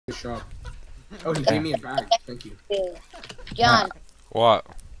shop. Oh, he gave me a bag. Thank you. John, What?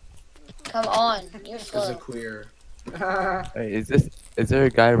 come on. You're This is a slow. queer. Wait, is there a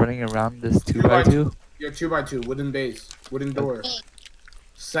guy running around this 2x2? Yeah, 2x2 wooden base, wooden door.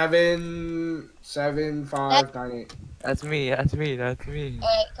 77598. That's me. That's me. That's me.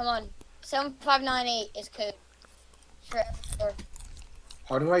 Alright, come on. 7598 is code. Forever.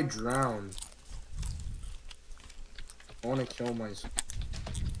 How do I drown? I want to kill myself.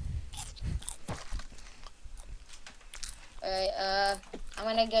 Alright, I'm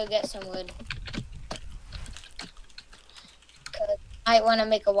gonna go get some wood. 'Cause I want to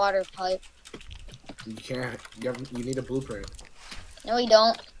make a water pipe. You can't. You need a blueprint. No, we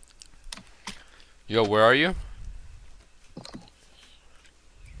don't. Yo, where are you?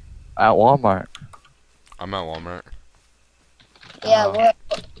 At Walmart. I'm at Walmart. Yeah, we're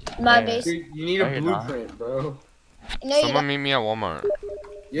my Yeah. base. Dude, you need a No, you're not. blueprint, bro. No, you Someone don't. meet me at Walmart.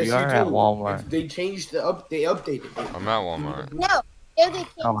 Yes, You are do. at Walmart. They changed they updated it. I'm at Walmart. No, they can't.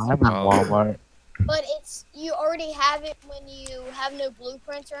 Oh, I'm at Oh. Walmart. But it's you already have it when you have no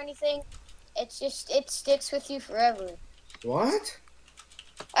blueprints or anything. It's just it sticks with you forever. What?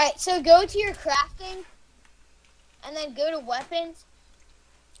 All right, so go to your crafting, and then go to weapons.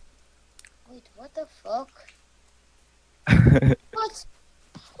 Wait, what the fuck? What?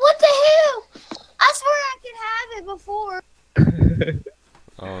 What the hell? I swear I could have it before.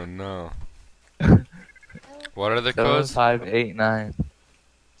 Oh no. What are the codes? 7589.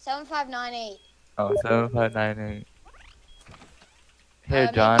 7598. Oh, 7598. Here,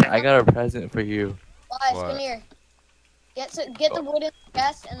 Make John, I got a present for you. Guys, What? come here. Get the wood in the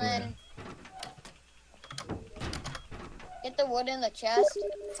chest, and then get the wood in the chest,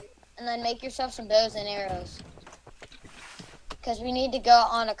 and then make yourself some bows and arrows. Because we need to go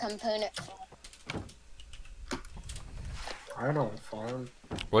on a component farm. I don't farm.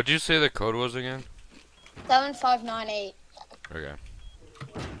 What'd you say the code was again? 7598. Okay.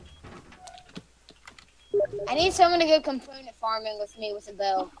 I need someone to go component farming with me with a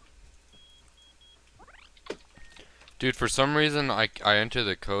bow. Dude, for some reason I entered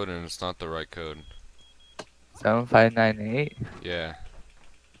the code and it's not the right code. 7598? Yeah.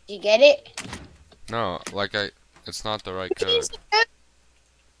 Did you get it? No, like it's not the right code.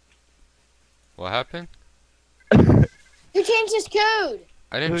 What happened? Who changed this code?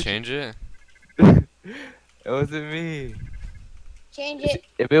 I didn't change it. It wasn't me. Change it.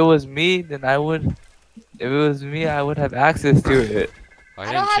 If it was me, then I would. If it was me, I would have access to it.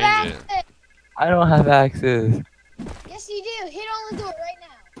 I don't didn't have change it. access. I don't have access. Yes, you do. Hit on the door right now.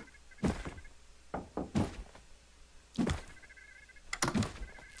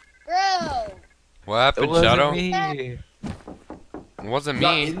 Bro. What It happened, wasn't Shadow? me. It wasn't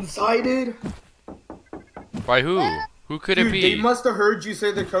Got me. insided? By who? Who could it Dude, be? they must have heard you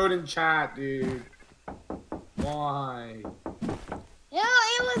say the code in chat, dude. Why? No,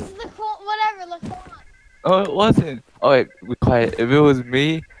 it was the whatever. Let's go on. Oh, it wasn't. Oh wait, be quiet. If it was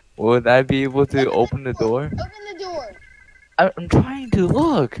me, would I be able to open the door? Open the door. I'm trying to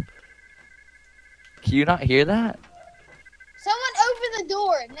look. Can you not hear that? Someone open the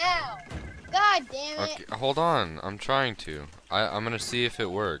door now. God damn it. Okay, hold on. I'm trying to. I'm gonna see if it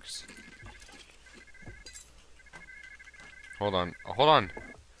works. Hold on. Hold on.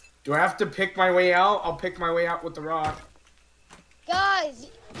 Do I have to pick my way out? I'll pick my way out with the rock. Guys,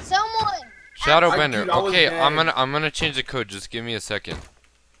 someone. Shadowbender. Dude, I was Okay, dead. I'm gonna change the code. Just give me a second.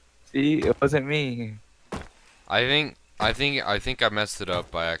 See, it wasn't me. I think I messed it up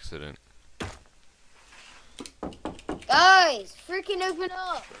by accident. Guys, freaking open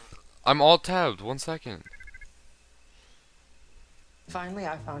up. I'm all tabbed. 1 second. Finally,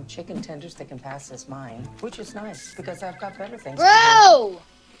 I found chicken tenders that can pass as mine, which is nice because I've got better things to Bro.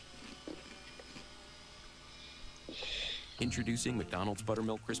 Introducing McDonald's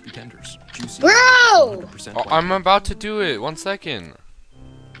Buttermilk Crispy Tenders. Juicy. Bro. 100% Oh, I'm about to do it. 1 second.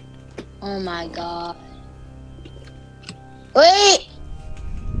 Oh my god. Wait.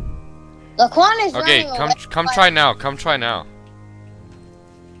 Laquan is Okay, running come away. try now. Come try now.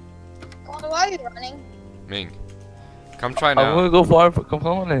 Laquan, why are you running? Ming. Come try I'm now. gonna go farm for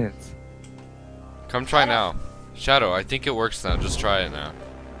components. Come try now. Shadow, I think it works now. Just try it now.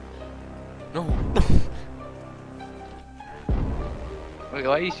 No. Wait,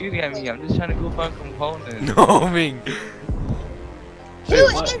 why are you shooting at me? I'm just trying to go find components. No, Ming. Who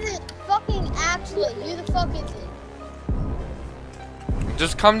Wait, what? is it? Fucking absolute. Who the fuck is it?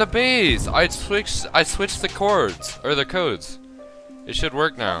 Just come to base. I switched the chords or the codes. It should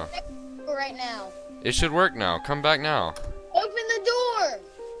work now. Right now. It should work now. Come back now. Open the door.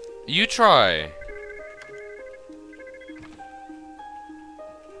 You try.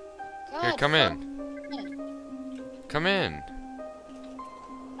 God, Here, come in. fuck. Come in.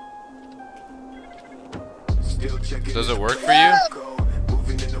 Does it work for you?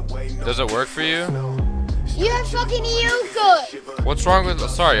 Does it work for you? You have fucking Eoka. What's wrong with?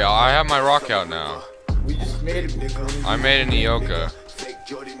 Sorry, I have my rock out now. We just made it. I made an Ioka.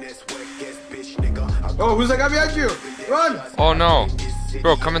 Oh, who's that guy behind you? Run! Oh no,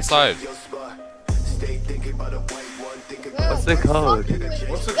 bro, come inside. What's the code?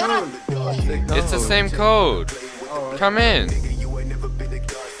 What's the code? What's the code? It's the same code. Oh, Come in.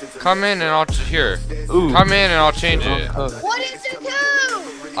 Come in and I'll here. Ooh. Come in and I'll change Wrong it. code. What is the code?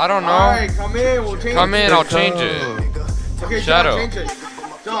 I don't know. Alright, come in. We'll change Come it. in, I'll change it. Okay, Shadow.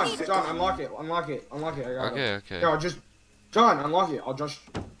 John, change it. John, unlock it. Unlock it. Unlock it. I got it. Okay, okay. Here, I'll just. John, unlock it. I'll just.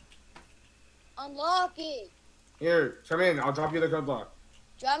 Unlock it. Here, come in. I'll drop you the code block.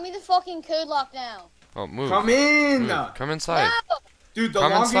 Drop me the fucking code lock now. Oh, move. Come in! Move. Come inside. No. Dude, the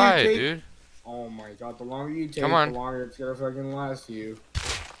Come longer inside, you take. dude. Oh my god, the longer you take, Come on. the longer it's gonna fucking last you.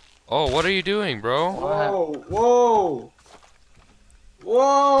 Oh, what are you doing, bro? Whoa! Whoa!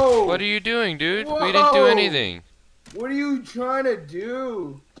 Whoa! What are you doing, dude? We didn't do Whoa. anything. What are you trying to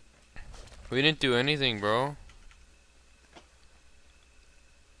do? We didn't do anything, bro.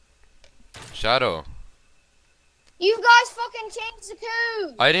 Shadow. You guys fucking changed the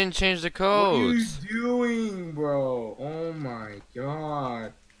code. I didn't change the What are you codes. doing, bro? Oh my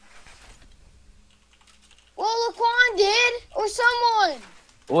god. Well, Laquan did, or someone.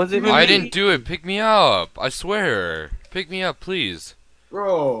 Was it me? I didn't do it. Pick me up. I swear. Pick me up, please.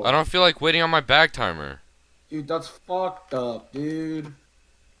 Bro. I don't feel like waiting on my bag timer. Dude, that's fucked up, dude.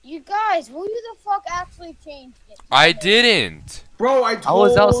 You guys, who the fuck actually changed it? I didn't. Bro, I I told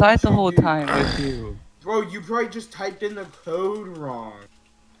was outside the you, whole dude. time with you. Bro, you probably just typed in the code wrong.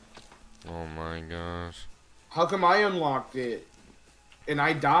 Oh my gosh. How come I unlocked it? And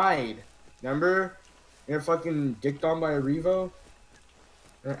I died. Remember? You're fucking dicked on by a Revo?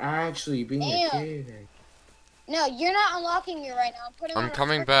 You're actually being a Damn. kid. No, you're not unlocking it right now. I'm putting on I'm a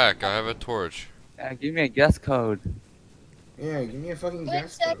coming back. I have a torch. Yeah, give me a guess code. Yeah, give me a fucking Split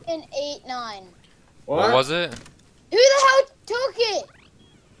guess code. second 8-9. What was it? Who the hell took it?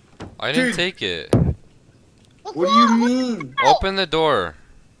 I didn't Dude. take it. What do you mean? Open the door.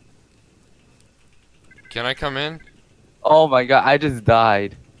 Can I come in? Oh my god, I just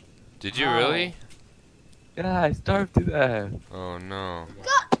died. Did you How? really? Yeah, I starved to death. Oh no.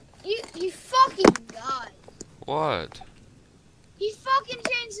 God, you fucking god. What? He fucking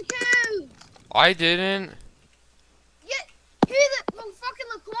changed the code. I didn't. Who the fucking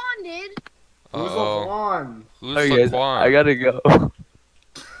Laquan did? Who's Uh-oh. Laquan? Who's Sorry guys, Laquan? I gotta go.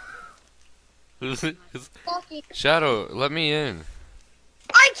 Who's Fucking. Shadow, let me in.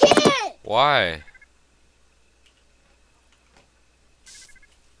 I can't. Why?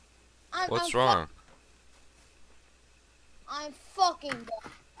 I'm What's wrong? I'm fucking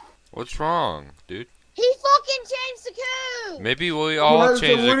done. What's wrong, dude? He fucking changed the code. Maybe we Who all has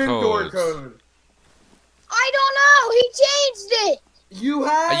change the wooden door codes. code? I don't know. He changed it. You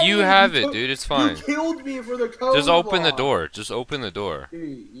have You it. have You it, took- dude. It's fine. You killed me for the code. Just open the block. door. Just open the door.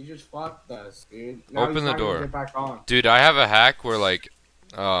 Dude, you just fucked us, dude. Now Open he's the not gonna door. Get back on. Dude, I have a hack where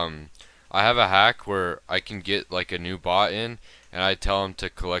I have a hack where I can get like a new bot in, and I tell him to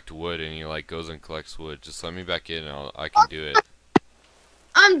collect wood, and he like goes and collects wood. Just let me back in, and I can do it.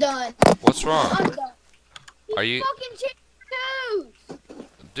 I'm done. What's wrong? I'm done. He Are you- fucking changed the code.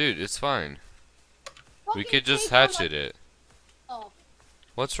 Dude, it's fine. We Fucking could just take all my- hatchet it. Oh.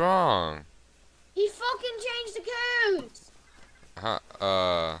 What's wrong? He fucking changed the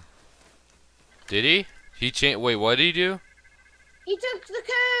codes. Did he? He changed. Wait, what did he do? He took the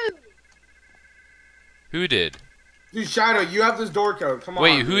code. Who did? Dude, Shadow, you have this door code. Come on.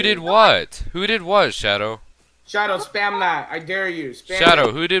 Wait, who dude. did what? Who did what, Shadow? Shadow, spam that. I dare you. Spam Shadow,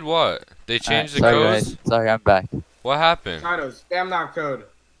 it. who did what? They changed the sorry codes? guys, sorry I'm back. What happened? Shadow, spam that code.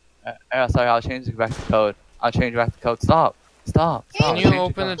 Sorry, I'll change back the code. I'll change back the code. Stop. Stop. Can Stop. you Change the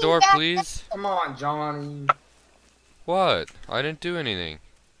open the code. door, please? Come on, Johnny. What? I didn't do anything.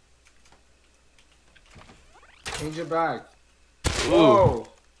 Change it back. Whoa.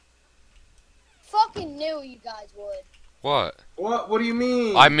 Fucking knew you guys would. What? What do you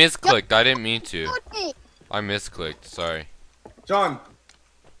mean? I misclicked. I didn't mean to. Told me. I misclicked. Sorry. John.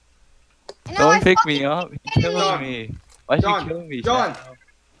 And now I Don't pick fucking me up. You're hate killing you. me. Why'd John, you kill me? John. Shadow?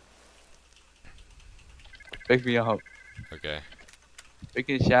 Pick me up. Okay.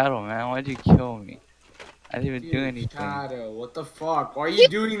 Freaking Shadow, man. Why'd you kill me? I didn't even do Dude, anything. Shadow, what the fuck? Why are you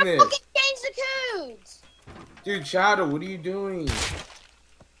doing this? fucking changed the codes. Dude, Shadow, what are you doing?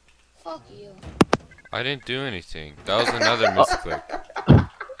 Fuck you. I didn't do anything. That was another misclick.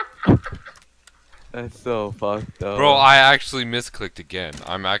 That's so fucked up. Bro, I actually misclicked again.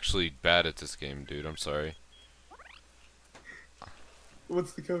 I'm actually bad at this game, dude. I'm sorry.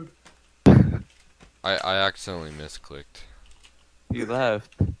 What's the code? I accidentally misclicked. You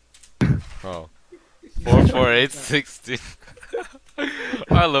left. Oh. 44860.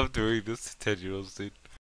 I love doing this to 10-year-olds, dude.